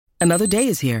Another day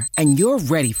is here, and you're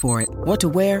ready for it. What to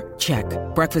wear? Check.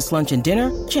 Breakfast, lunch, and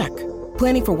dinner? Check.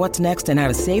 Planning for what's next and how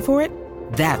to save for it?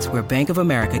 That's where Bank of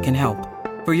America can help.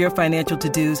 For your financial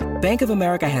to-dos, Bank of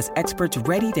America has experts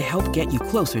ready to help get you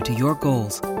closer to your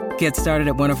goals. Get started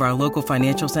at one of our local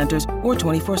financial centers or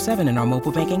 24/7 in our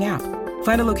mobile banking app.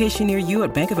 Find a location near you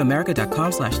at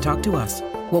bankofamerica.com/talktous.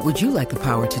 What would you like the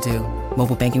power to do?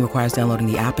 Mobile banking requires downloading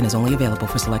the app and is only available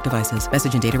for select devices.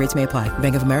 Message and data rates may apply.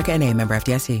 Bank of America N.A., member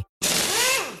FDIC.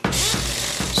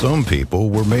 Some people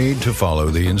were made to follow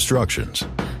the instructions.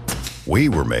 We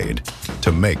were made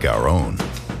to make our own.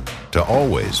 To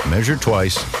always measure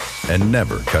twice and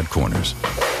never cut corners.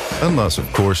 Unless,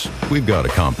 of course, we've got a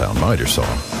compound miter saw.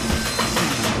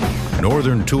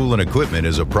 Northern Tool and Equipment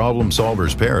is a problem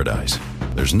solver's paradise.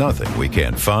 There's nothing we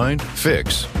can't find,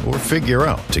 fix, or figure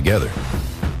out together.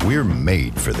 We're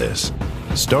made for this.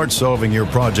 Start solving your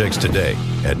projects today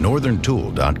at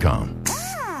northerntool.com.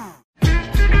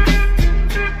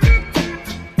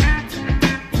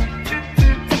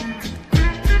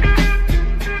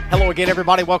 Hello again,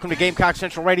 everybody. Welcome to Gamecock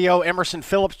Central Radio. Emerson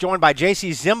Phillips joined by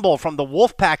J.C. Zimble from the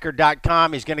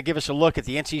Wolfpacker.com. He's going to give us a look at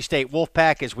the NC State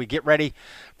Wolfpack as we get ready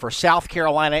for South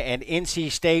Carolina and NC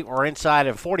State. We're inside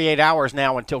of 48 hours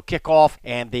now until kickoff,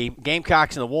 and the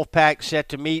Gamecocks and the Wolfpack set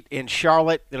to meet in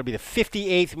Charlotte. It'll be the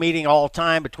 58th meeting all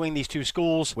time between these two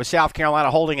schools, with South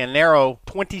Carolina holding a narrow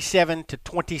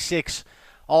 27-26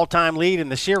 all-time lead in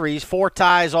the series. 4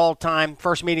 ties all-time.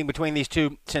 First meeting between these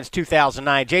two since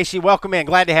 2009. JC, welcome in.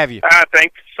 Glad to have you.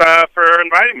 Thanks for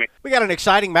inviting me. We got an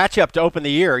exciting matchup to open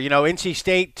the year. You know, NC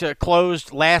State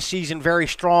closed last season very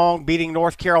strong, beating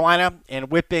North Carolina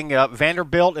and whipping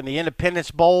Vanderbilt in the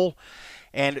Independence Bowl.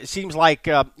 And it seems like,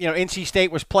 NC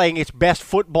State was playing its best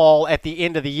football at the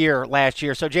end of the year last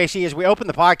year. So, JC, as we open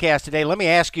the podcast today, let me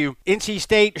ask you, NC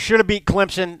State should have beat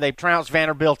Clemson. They trounced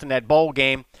Vanderbilt in that bowl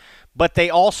game. But they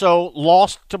also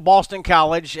lost to Boston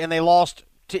College, and they lost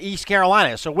to East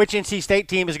Carolina. So which NC State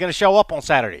team is going to show up on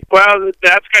Saturday? Well,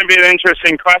 that's going to be an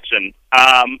interesting question.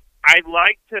 I'd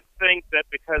like to think that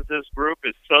because this group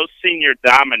is so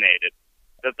senior-dominated,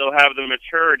 that they'll have the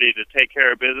maturity to take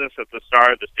care of business at the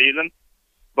start of the season.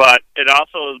 But it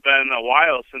also has been a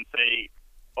while since they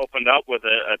opened up with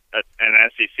an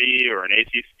SEC or an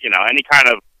ACC, any kind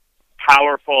of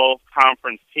powerful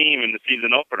conference team in the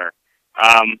season opener.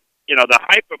 The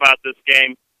hype about this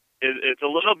game is a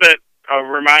little bit a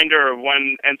reminder of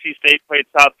when NC State played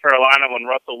South Carolina when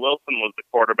Russell Wilson was the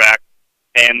quarterback,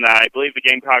 and I believe the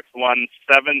Gamecocks won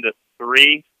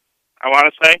 7-3, I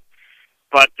want to say.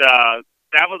 But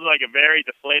that was like a very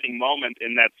deflating moment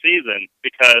in that season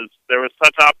because there was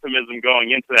such optimism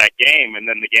going into that game, and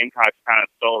then the Gamecocks kind of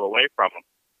stole it away from them.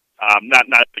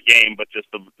 Not the game, but just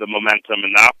the momentum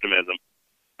and the optimism.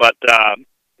 But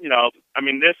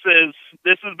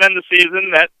this has been the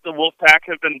season that the Wolfpack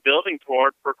have been building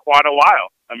toward for quite a while.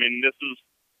 I mean, this is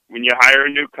when you hire a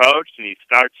new coach and you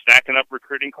start stacking up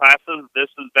recruiting classes. This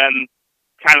has been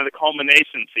kind of the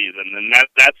culmination season, and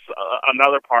that's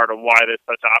another part of why there's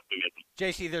such optimism.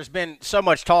 JC, there's been so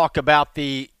much talk about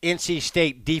the NC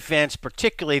State defense,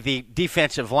 particularly the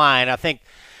defensive line. I think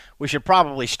we should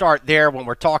probably start there when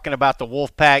we're talking about the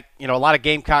Wolfpack. A lot of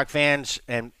Gamecock fans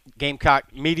and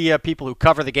Gamecock media, people who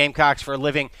cover the Gamecocks for a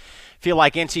living, feel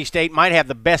like NC State might have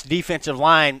the best defensive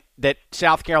line that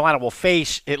South Carolina will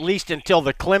face, at least until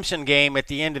the Clemson game at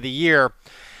the end of the year.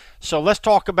 So let's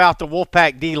talk about the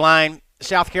Wolfpack D-line.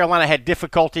 South Carolina had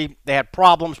difficulty. They had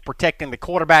problems protecting the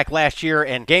quarterback last year,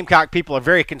 and Gamecock people are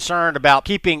very concerned about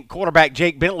keeping quarterback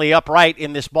Jake Bentley upright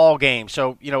in this ball game.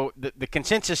 So, the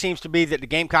consensus seems to be that the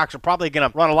Gamecocks are probably going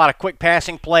to run a lot of quick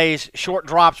passing plays, short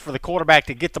drops for the quarterback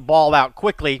to get the ball out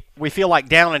quickly. We feel like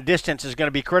down and distance is going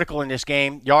to be critical in this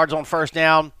game. Yards on first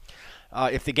down.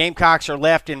 If the Gamecocks are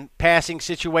left in passing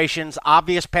situations,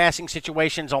 obvious passing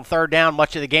situations on third down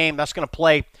much of the game, that's going to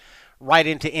play right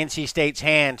into NC State's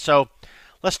hands. So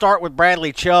let's start with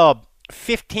Bradley Chubb,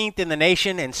 15th in the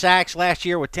nation in sacks last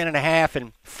year with 10.5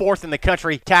 and 4th in the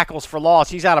country tackles for loss.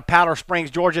 He's out of Powder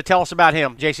Springs, Georgia. Tell us about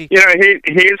him, JC.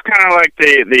 He's kind of like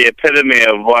the epitome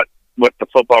of what the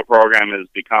football program has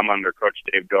become under Coach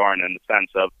Dave Doran, in the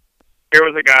sense of, here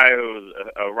was a guy who was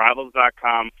a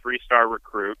Rivals.com 3-star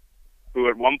recruit who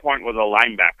at one point was a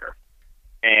linebacker.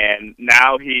 And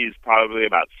now he's probably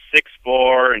about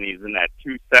 6'4", and he's in that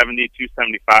 270,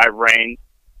 275 range.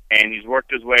 And he's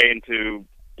worked his way into,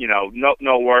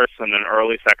 no worse than an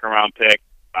early second-round pick,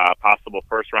 possible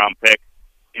first-round pick.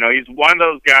 He's one of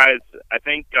those guys. I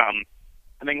think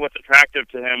what's attractive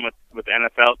to him with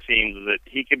NFL teams is that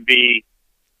he could be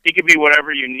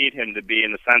whatever you need him to be,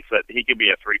 in the sense that he could be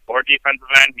a 3-4 defensive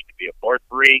end, he could be a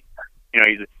 4-3.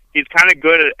 he's kind of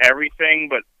good at everything,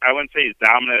 but I wouldn't say he's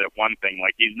dominant at one thing.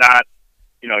 Like he's not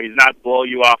blow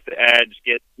you off the edge,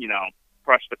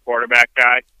 crush the quarterback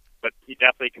guy, but he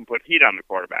definitely can put heat on the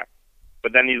quarterback.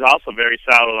 But then he's also very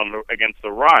solid against the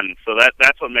run, so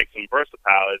that's what makes him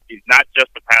versatile. He's not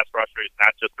just a pass rusher, he's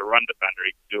not just a run defender.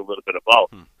 He can do a little bit of both.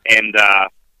 And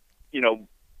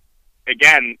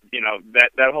again,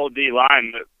 that whole D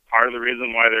line, part of the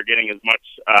reason why they're getting as much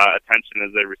attention as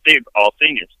they received, all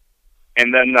seniors.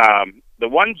 And then the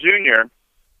one junior,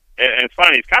 and it's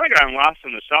funny, he's kind of gotten lost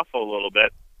in the shuffle a little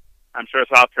bit. I'm sure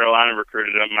South Carolina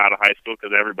recruited him out of high school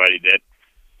because everybody did.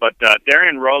 But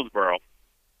Darian Roseboro,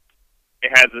 it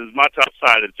has as much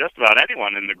upside as just about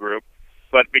anyone in the group,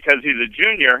 but because he's a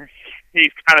junior,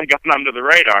 he's kind of gone under the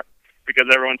radar because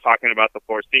everyone's talking about the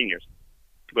 4 seniors.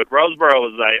 But Roseboro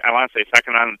was, I want to say,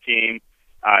 second on the team,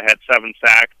 had 7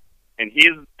 sacks, and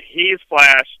he's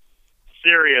flashed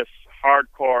serious,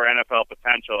 hardcore NFL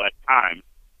potential at times.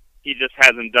 He just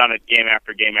hasn't done it game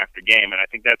after game after game, and I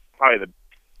think that's probably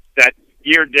that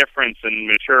year difference in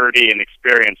maturity and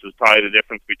experience is probably the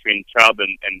difference between Chubb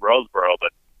and Roseboro,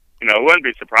 but it wouldn't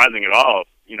be surprising at all,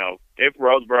 if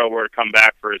Roseboro were to come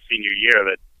back for his senior year,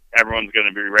 that everyone's going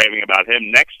to be raving about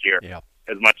him next year,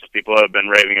 as much as people have been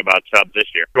raving about Chubb this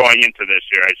year, going into this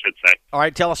year, I should say. All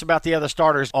right, tell us about the other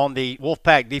starters on the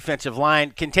Wolfpack defensive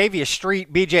line. Kentavious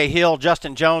Street, B.J. Hill,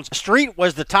 Justin Jones. Street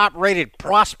was the top-rated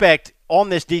prospect on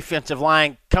this defensive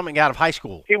line coming out of high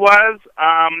school. He was.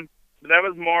 That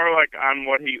was more like on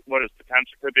what his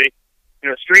potential could be.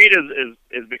 Street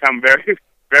is become very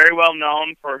very well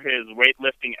known for his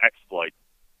weightlifting exploits,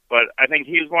 but I think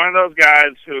he's one of those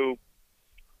guys who,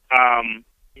 I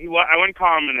wouldn't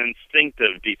call him an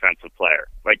instinctive defensive player.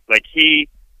 Like he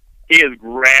has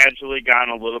gradually gotten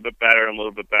a little bit better and a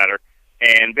little bit better,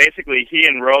 and basically he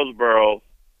and Roseboro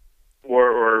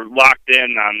were locked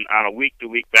in on a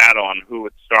week-to-week battle on who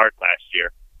would start last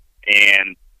year,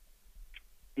 and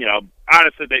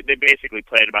honestly they basically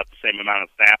played about the same amount of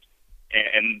snaps.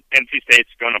 And NC State's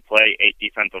going to play 8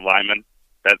 defensive linemen.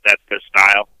 That's their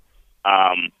style.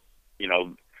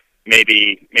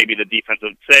 Maybe the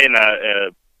defensive, say in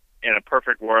a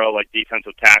perfect world, like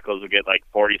defensive tackles will get like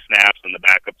 40 snaps and the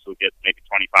backups will get maybe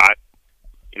 25.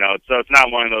 So it's not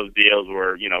one of those deals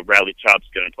where Bradley Chubb's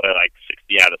going to play like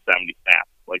 60 out of 70 snaps.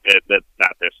 Like that's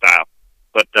not their style.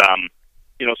 But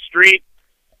Street.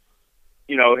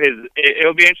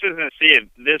 It'll be interesting to see if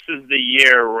this is the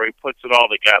year where he puts it all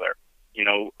together.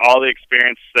 All the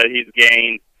experience that he's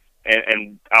gained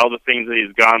and all the things that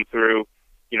he's gone through,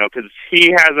 because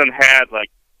he hasn't had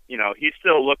he's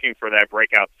still looking for that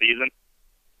breakout season.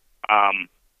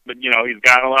 But he's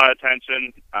got a lot of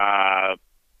attention. I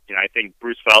think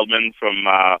Bruce Feldman from,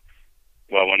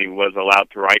 when he was allowed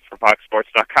to write for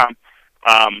FoxSports.com,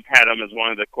 had him as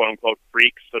one of the quote unquote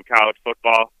freaks of college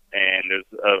football. And there's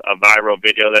a viral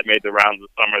video that made the rounds this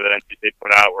summer that NC State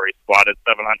put out where he squatted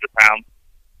 700 pounds.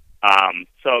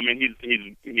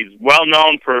 He's well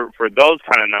known for those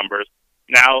kind of numbers.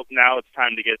 Now it's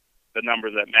time to get the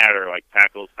numbers that matter, like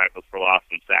tackles for loss,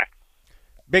 and sacks.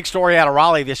 Big story out of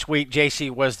Raleigh this week,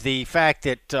 JC, was the fact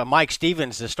that Mike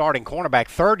Stevens, the starting cornerback,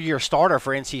 third-year starter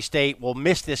for NC State, will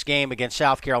miss this game against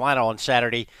South Carolina on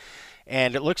Saturday.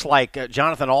 And it looks like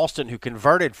Jonathan Alston, who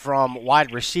converted from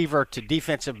wide receiver to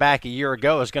defensive back a year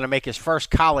ago, is going to make his first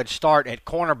college start at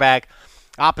cornerback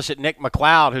opposite Nick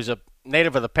McLeod, who's a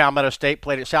native of the Palmetto State,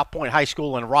 played at South Point High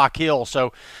School in Rock Hill.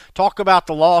 So talk about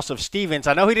the loss of Stevens.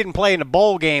 I know he didn't play in the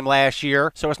bowl game last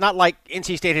year, so it's not like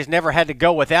NC State has never had to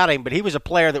go without him, but he was a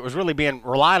player that was really being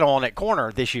relied on at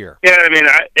corner this year. Yeah,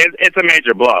 it's a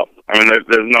major blow. There's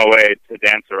no way to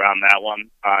dance around that one.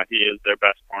 He is their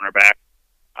best cornerback.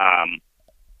 I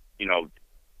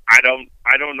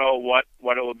don't know what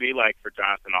it will be like for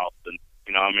Jonathan Alston.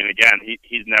 Again,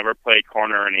 he's never played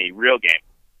corner in a real game.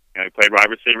 He played wide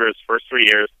receiver his first 3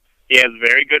 years. He has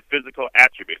very good physical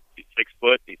attributes. He's 6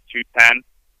 foot. He's 210.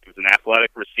 He was an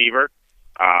athletic receiver.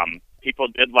 People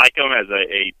did like him as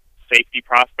a safety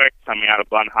prospect coming out of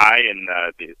Bun High and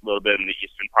a little bit in the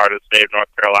eastern part of the state of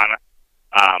North Carolina.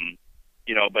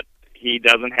 But he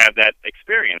doesn't have that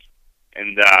experience.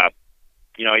 And,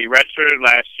 he redshirted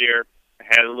last year,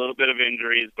 had a little bit of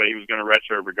injuries, but he was going to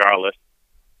redshirt regardless.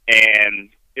 And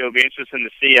it'll be interesting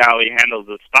to see how he handles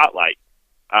the spotlight.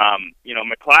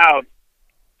 McLeod,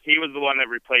 he was the one that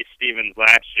replaced Stevens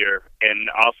last year, and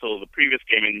also the previous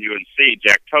game in UNC,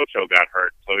 Jack Tocho got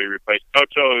hurt. So he replaced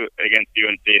Tocho against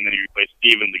UNC, and then he replaced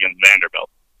Stevens against Vanderbilt.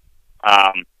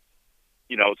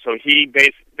 So he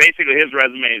basically his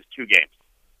resume is 2 games.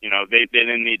 They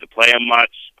didn't need to play him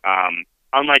much.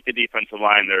 Unlike the defensive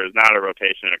line, there is not a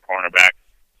rotation at cornerback.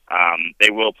 They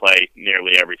will play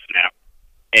nearly every snap.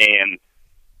 And,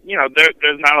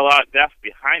 there's not a lot of depth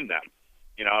behind them.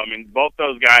 I mean, both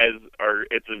those guys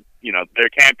there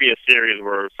can't be a series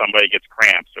where somebody gets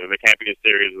cramps, or there can't be a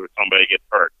series where somebody gets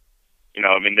hurt.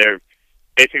 I mean, they're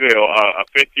basically a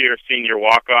fifth-year senior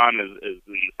walk-on is in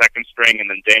the second string, and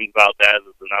then James Valdez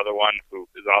is another one who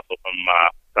is also from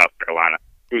South Carolina,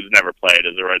 who's never played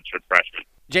as a redshirt freshman.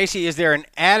 JC, is there an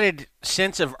added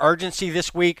sense of urgency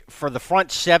this week for the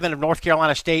front seven of North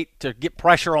Carolina State to get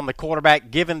pressure on the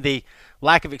quarterback, given the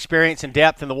lack of experience and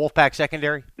depth in the Wolfpack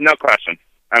secondary? No question.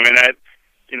 I mean,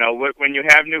 when you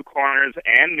have new corners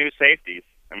and new safeties,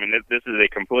 I mean, this is a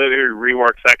completely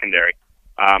reworked secondary.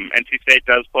 NC State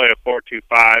does play a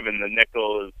 4-2-5, and the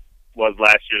nickel was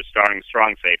last year's starting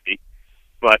strong safety.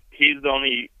 But he's the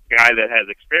only guy that has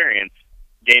experience,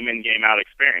 game in, game out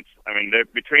experience. I mean,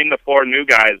 between the four new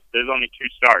guys, there's only 2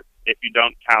 starts, if you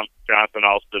don't count Jonathan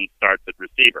Alston starts at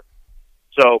receiver.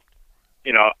 So,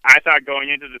 I thought going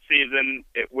into the season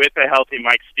with a healthy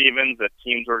Mike Stevens that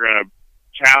teams were going to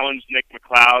challenge Nick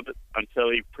McLeod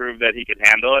until he proved that he could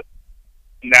handle it.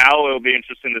 Now it'll be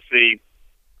interesting to see,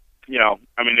 I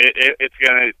mean, it's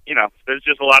going to, there's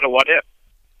just a lot of what if.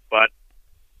 But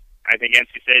I think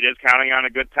NC State is counting on a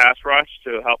good pass rush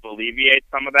to help alleviate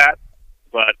some of that.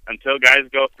 But until guys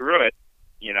go through it,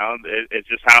 it's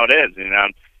just how it is.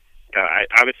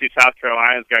 Obviously South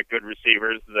Carolina's got good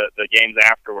receivers. The games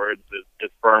afterwards is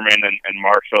Furman and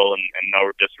Marshall, and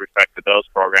no disrespect to those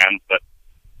programs, but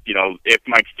if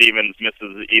Mike Stevens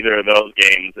misses either of those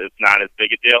games, it's not as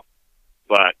big a deal.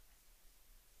 But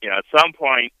at some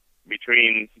point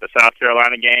between the South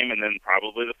Carolina game and then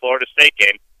probably the Florida State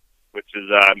game, which is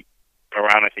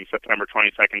around I think September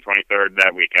 22nd, 23rd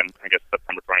that weekend. I guess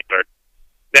September 23rd.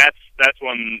 That's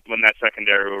when that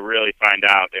secondary will really find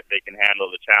out if they can handle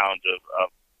the challenge of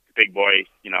big boy,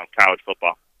 college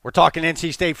football. We're talking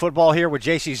NC State football here with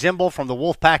J.C. Zimble from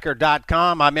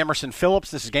thewolfpacker.com. I'm Emerson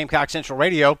Phillips. This is Gamecock Central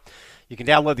Radio. You can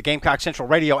download the Gamecock Central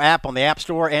Radio app on the App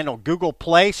Store and on Google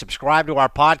Play. Subscribe to our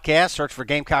podcast. Search for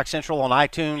Gamecock Central on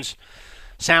iTunes,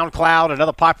 SoundCloud, and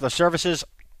other popular services.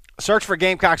 Search for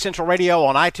Gamecock Central Radio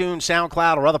on iTunes,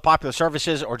 SoundCloud, or other popular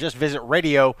services, or just visit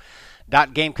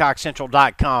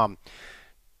radio.gamecockcentral.com.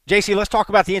 JC, let's talk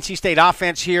about the NC State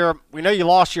offense here. We know you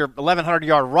lost your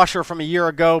 1,100-yard rusher from a year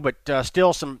ago, but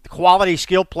still some quality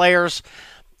skill players,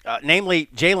 namely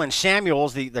Jalen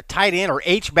Samuels, the tight end or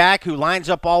H-back who lines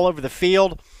up all over the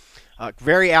field.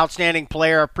 Very outstanding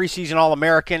player, preseason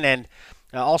All-American, and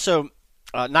also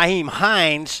Nyheim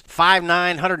Hines,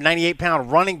 5'9",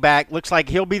 198-pound running back. Looks like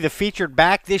he'll be the featured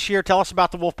back this year. Tell us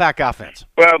about the Wolfpack offense.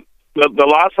 Well, the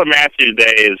loss of Matthew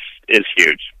Day is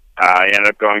huge. He ended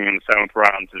up going in the 7th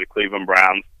round to the Cleveland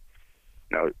Browns.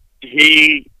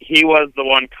 He was the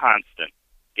one constant.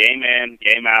 Game in,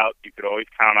 game out. You could always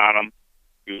count on him.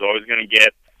 He was always going to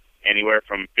get anywhere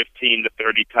from 15 to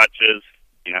 30 touches.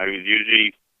 He was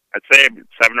usually, I'd say,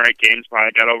 7 or 8 games,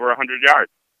 probably got over 100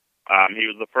 yards. He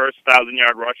was the first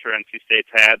 1,000-yard rusher NC State's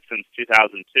had since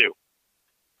 2002.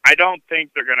 I don't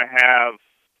think they're going to have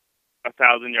a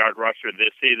 1,000-yard rusher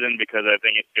this season because I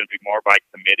think it's going to be more by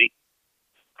committee.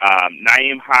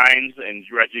 Nyheim Hines and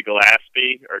Reggie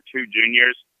Gillespie are 2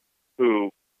 juniors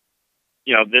who,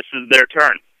 this is their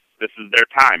turn. This is their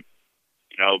time.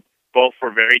 Both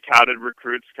were very touted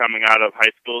recruits coming out of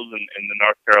high schools in the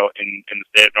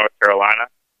state of North Carolina.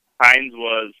 Hines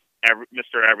was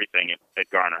Mr. Everything at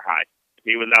Garner High.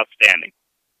 He was outstanding.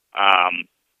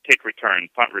 Kick returns,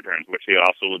 punt returns, which he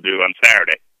also will do on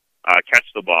Saturday.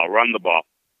 Catch the ball, run the ball.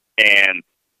 And,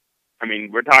 I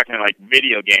mean, we're talking like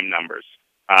video game numbers.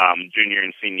 Junior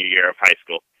and senior year of high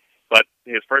school. But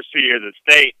his first 2 years at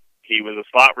State, he was a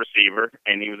slot receiver,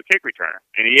 and he was a kick returner.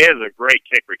 And he is a great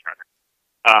kick returner.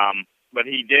 But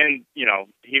he didn't,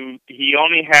 he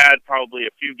only had probably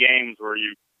a few games where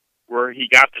he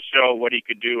got to show what he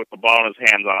could do with the ball in his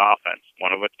hands on offense,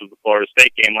 one of which was the Florida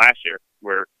State game last year,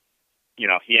 where,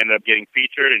 he ended up getting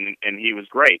featured, and he was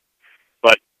great.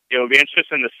 But it'll be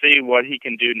interesting to see what he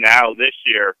can do now this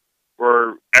year,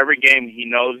 where every game he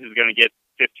knows he's going to get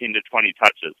 15 to 20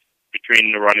 touches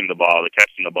between the running the ball, the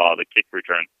catching the ball, the kick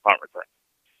return, punt return.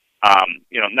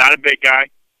 Not a big guy,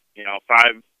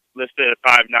 listed at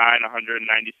 5'9",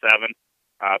 197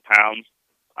 pounds.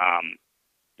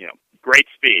 Great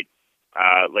speed,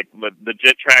 like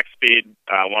legit track speed.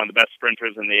 One of the best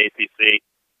sprinters in the ACC.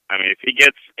 I mean, if he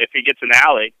gets an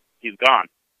alley, he's gone.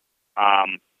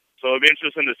 So it'll be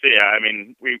interesting to see. I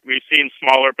mean, we've seen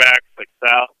smaller backs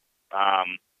excel.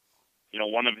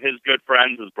 One of his good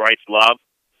friends is Bryce Love,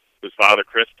 whose father,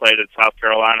 Chris, played at South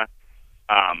Carolina.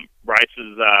 Bryce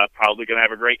is probably going to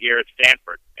have a great year at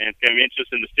Stanford, And it's going to be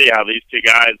interesting to see how these two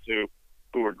guys who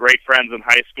were great friends in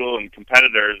high school and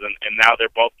competitors, and now they're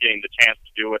both getting the chance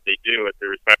to do what they do at their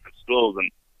respective schools.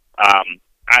 And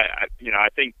I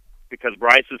think because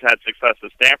Bryce has had success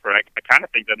at Stanford, I kind of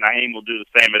think that Nyheim will do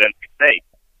the same at NC State.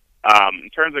 In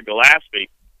terms of Gillespie,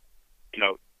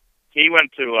 he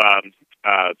went to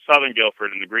Southern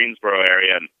Guilford in the Greensboro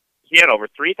area, and he had over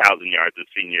 3,000 yards his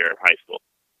senior year of high school.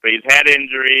 But he's had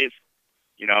injuries.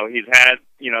 He's had,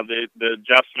 the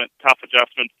tough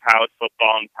adjustment to college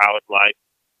football and college life.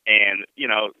 And,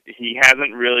 he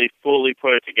hasn't really fully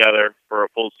put it together for a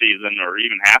full season or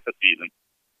even half a season.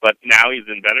 But now he's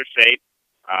in better shape.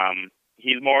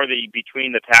 He's more the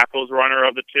between the tackles runner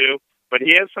of the two, but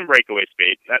he has some breakaway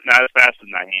speed. Not as fast as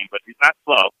Nyheim, but he's not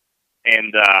slow.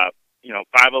 And,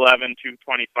 5'11",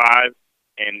 225.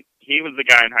 And he was the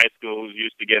guy in high school who was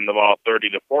used to getting the ball 30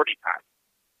 to 40 times.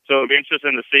 So it'll be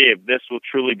interesting to see if this will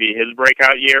truly be his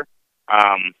breakout year.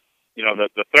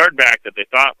 The third back that they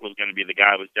thought was going to be the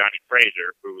guy was Johnny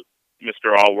Frazier, who was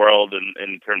Mr. All-World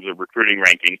in terms of recruiting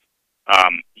rankings.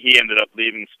 He ended up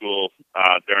leaving school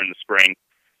during the spring.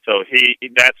 So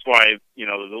that's why,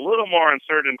 there's a little more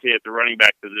uncertainty at the running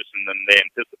back position than they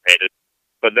anticipated.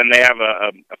 But then they have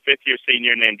a fifth-year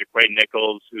senior named Jaquay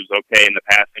Nichols, who's okay in the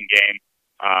passing game,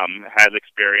 has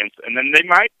experience. And then they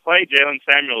might play Jalen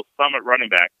Samuels some at running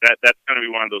back. That's going to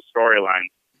be one of those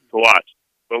storylines to watch.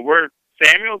 But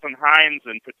Samuels and Hines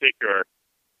in particular,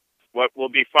 what will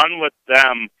be fun with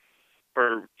them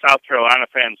for South Carolina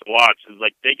fans to watch is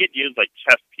they get used like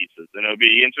chess pieces, and it'll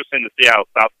be interesting to see how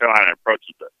South Carolina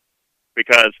approaches this,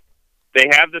 because they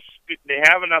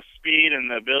have enough speed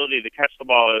and the ability to catch the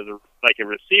ball as a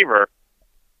receiver,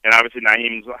 and obviously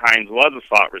Nyheim Hines was a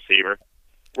slot receiver,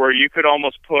 where you could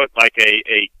almost put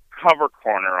a cover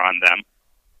corner on them.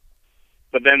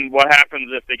 But then what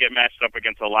happens if they get matched up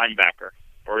against a linebacker,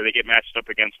 or they get matched up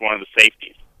against one of the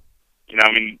safeties?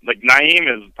 Nyheim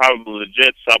is probably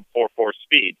legit sub 4.4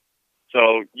 speed.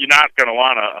 So you're not going to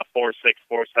want a 4.6,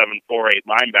 4.7, 4.8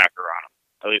 linebacker on him.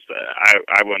 At least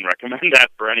I wouldn't recommend that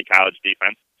for any college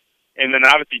defense. And then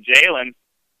obviously Jalen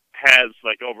has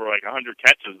over 100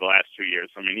 catches the last 2 years.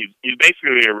 He's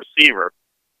basically a receiver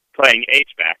playing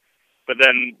H-back. But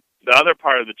then the other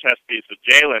part of the chess piece with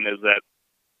Jalen is that,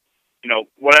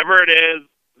 whatever it is,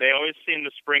 they always seem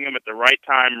to spring him at the right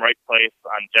time, right place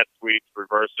on jet sweeps,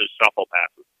 reverses, shuffle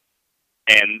passes.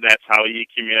 And that's how he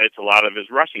accumulates a lot of his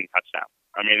rushing touchdowns.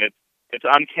 It's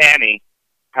uncanny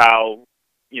how,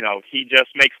 he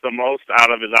just makes the most out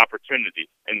of his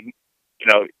opportunities. And,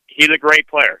 he's a great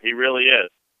player. He really is.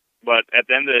 But at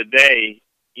the end of the day,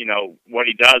 what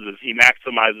he does is he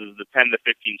maximizes the 10 to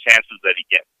 15 chances that he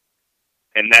gets.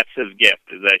 And that's his gift,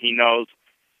 is that he knows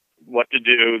what to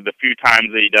do the few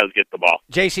times that he does get the ball.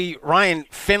 JC, Ryan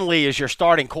Finley is your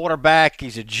starting quarterback.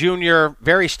 He's a junior,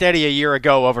 very steady a year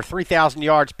ago, over 3,000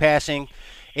 yards passing,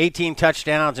 18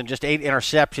 touchdowns, and just 8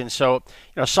 interceptions. So,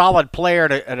 solid player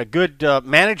and a good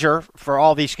manager for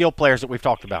all these skill players that we've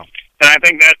talked about. And I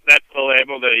think that's the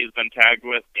label that he's been tagged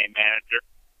with, game manager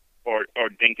or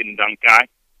dink and dunk guy.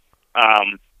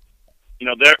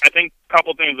 I think a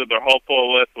couple things that they're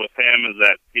hopeful with him is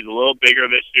that he's a little bigger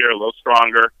this year, a little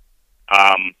stronger.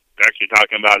 They're actually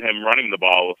talking about him running the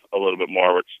ball a little bit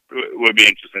more, which would be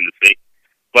interesting to see.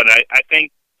 But I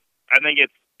think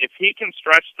if he can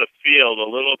stretch the field a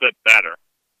little bit better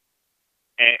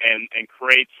and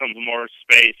create some more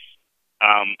space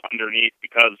underneath,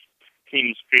 because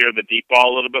teams fear the deep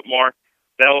ball a little bit more,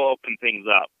 that'll open things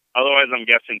up. Otherwise, I'm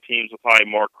guessing teams will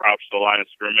probably more crouch the line of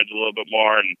scrimmage a little bit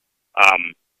more and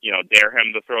dare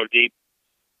him to throw deep.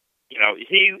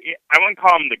 I wouldn't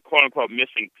call him the quote-unquote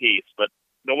missing piece, but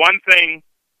the one thing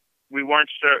we weren't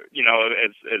sure,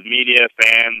 as media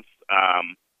fans,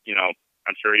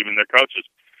 I'm sure even their coaches,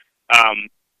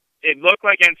 it looked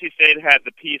like NC State had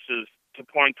the pieces to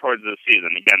point towards the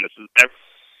season. Again, this is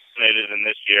estimated in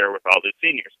this year with all the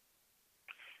seniors.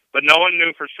 But no one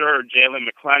knew for sure Jalen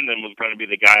McClendon was going to be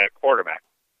the guy at quarterback,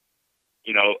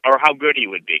 or how good he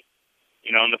would be.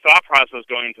 And the thought process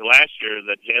going into last year is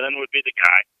that Jalen would be the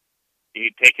guy.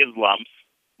 He'd take his lumps,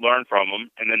 learn from them,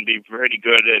 and then be pretty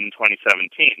good in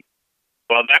 2017.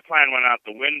 Well, that plan went out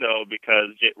the window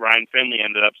because Ryan Finley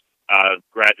ended up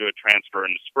graduate transfer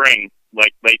in the spring,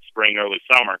 like late spring, early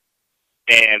summer.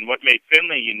 And what made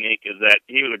Finley unique is that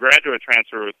he was a graduate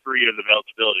transfer with 3 years of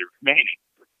eligibility remaining.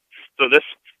 So this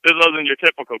wasn't your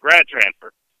typical grad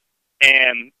transfer.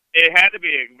 And it had to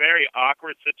be a very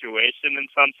awkward situation in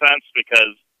some sense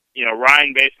because,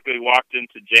 Ryan basically walked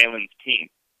into Jalen's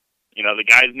team. The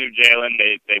guys knew Jalen.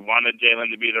 They wanted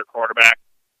Jalen to be their quarterback.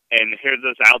 And here's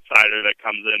this outsider that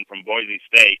comes in from Boise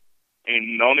State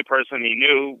And the only person he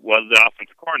knew was the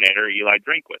offensive coordinator, Eli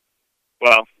Drinkwitz.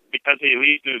 Well, because he at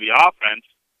least knew the offense,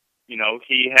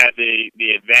 he had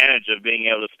the advantage of being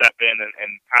able to step in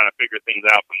and kind of figure things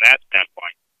out from that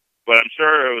standpoint. But I'm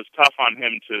sure it was tough on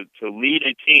him to lead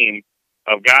a team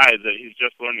of guys that he's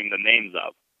just learning the names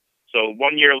of. So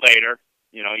 1 year later,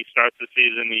 he starts the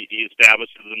season, he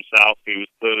establishes himself. He was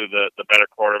clearly the better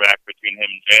quarterback between him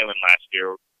and Jalen last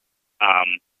year.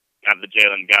 Not that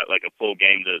Jalen got like a full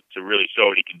game to really show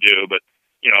what he could do, but,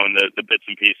 in the bits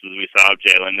and pieces we saw of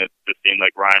Jalen, it just seemed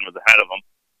like Ryan was ahead of him.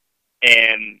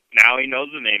 And now he knows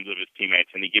the names of his teammates,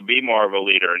 and he can be more of a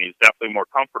leader, and he's definitely more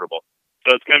comfortable.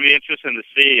 So it's going to be interesting to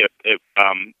see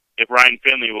if Ryan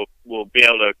Finley will be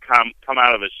able to come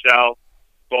out of his shell,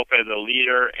 both as a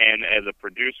leader and as a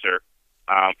producer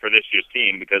for this year's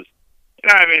team. Because,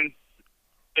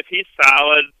 if he's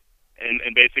solid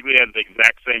and basically has the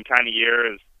exact same kind of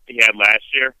year as he had last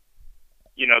year,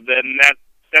 then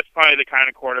that's probably the kind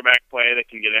of quarterback play that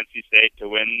can get NC State to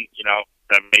win,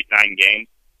 7, 8, 9 games.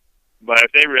 But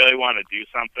if they really want to do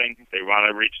something, if they want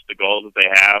to reach the goals that they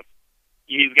have,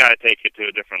 he's got to take it to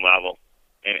a different level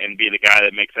and be the guy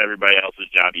that makes everybody else's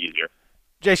job easier.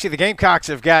 JC, the Gamecocks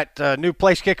have got new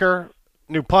place kicker,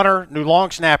 new punter, new long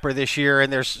snapper this year,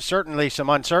 and there's certainly some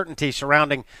uncertainty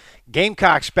surrounding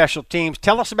Gamecock special teams.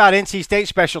 Tell us about NC State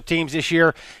special teams this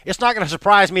year. It's not going to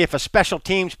surprise me if a special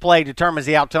teams play determines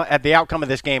the outcome of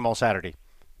this game on Saturday.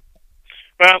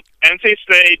 Well, NC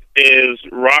State is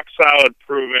rock solid,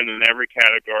 proven in every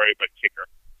category but kicker.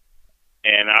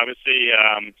 And obviously,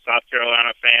 South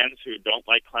Carolina fans who don't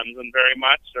like Clemson very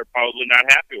much are probably not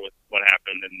happy with what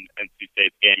happened in NC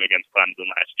State's game against Clemson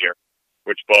last year,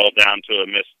 which boiled down to a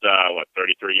missed,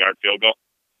 33-yard field goal.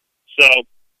 So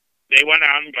they went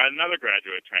out and got another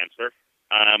graduate transfer.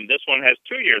 This one has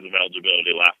 2 years of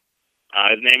eligibility left.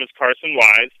 His name is Carson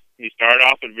Wise. He started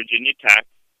off at Virginia Tech,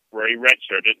 where he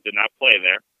redshirted, did not play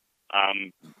there.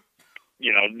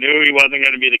 Knew he wasn't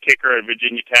going to be the kicker at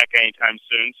Virginia Tech anytime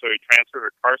soon, so he transferred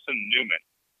to Carson Newman,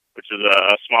 which is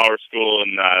a smaller school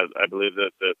in, I believe, in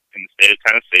the state of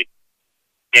Tennessee.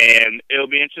 And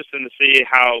it'll be interesting to see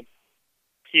how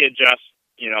he adjusts,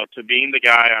 to being the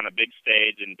guy on a big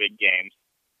stage in big games.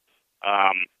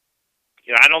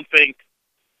 I don't think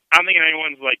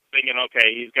anyone's like thinking,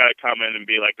 okay, he's got to come in and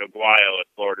be like Aguayo at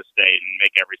Florida State and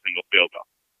make every single field goal.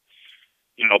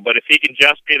 But if he can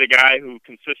just be the guy who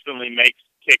consistently makes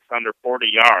kicks under 40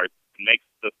 yards, makes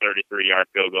the 33-yard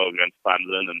field goal against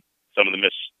Clemson and some of the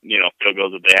missed, field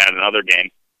goals that they had in other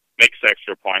games, makes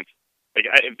extra points.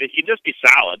 If he just be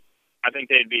solid, I think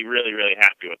they'd be really, really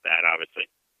happy with that, obviously.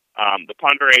 The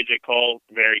punter, AJ Cole,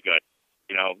 very good.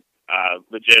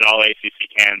 Legit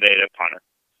all-ACC candidate at punter.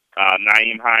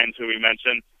 Nyheim Hines, who we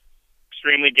mentioned,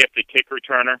 extremely gifted kick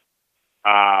returner.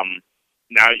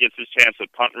 Now he gets his chance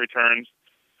at punt returns.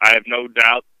 I have no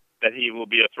doubt that he will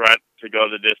be a threat to go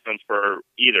the distance for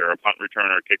either a punt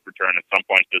return or a kick return at some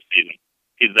point this season.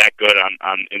 He's that good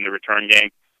in the return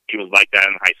game. He was like that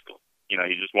in high school.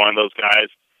 He's just one of those guys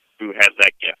who has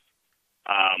that gift.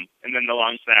 And then the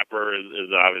long snapper is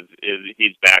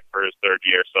he's back for his third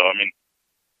year. So, in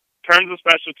terms of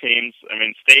special teams,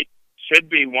 State should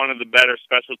be one of the better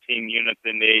special team units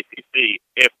in the ACC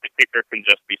if the kicker can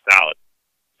just be solid.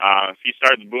 If he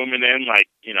starts booming in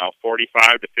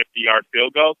 45 to 50-yard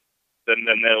field goals, then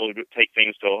they'll take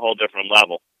things to a whole different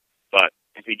level. But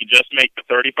if he could just make the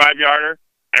 35-yarder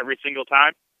every single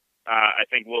time, I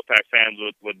think Wolfpack fans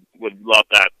would love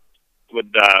that.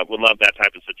 Would love that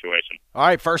type of situation. All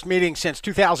right, first meeting since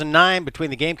 2009 between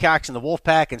the Gamecocks and the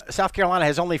Wolfpack, and South Carolina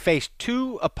has only faced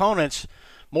 2 opponents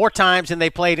more times than they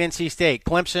played NC State,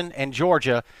 Clemson and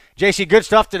Georgia. JC, good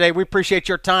stuff today. We appreciate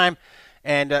your time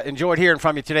and enjoyed hearing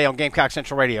from you today on Gamecock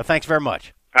Central Radio. Thanks very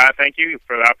much. Thank you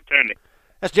for the opportunity.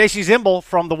 That's JC Zimble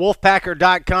from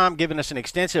thewolfpacker.com giving us an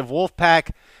extensive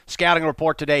Wolfpack scouting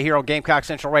report today here on Gamecock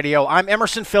Central Radio. I'm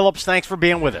Emerson Phillips. Thanks for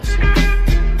being with us.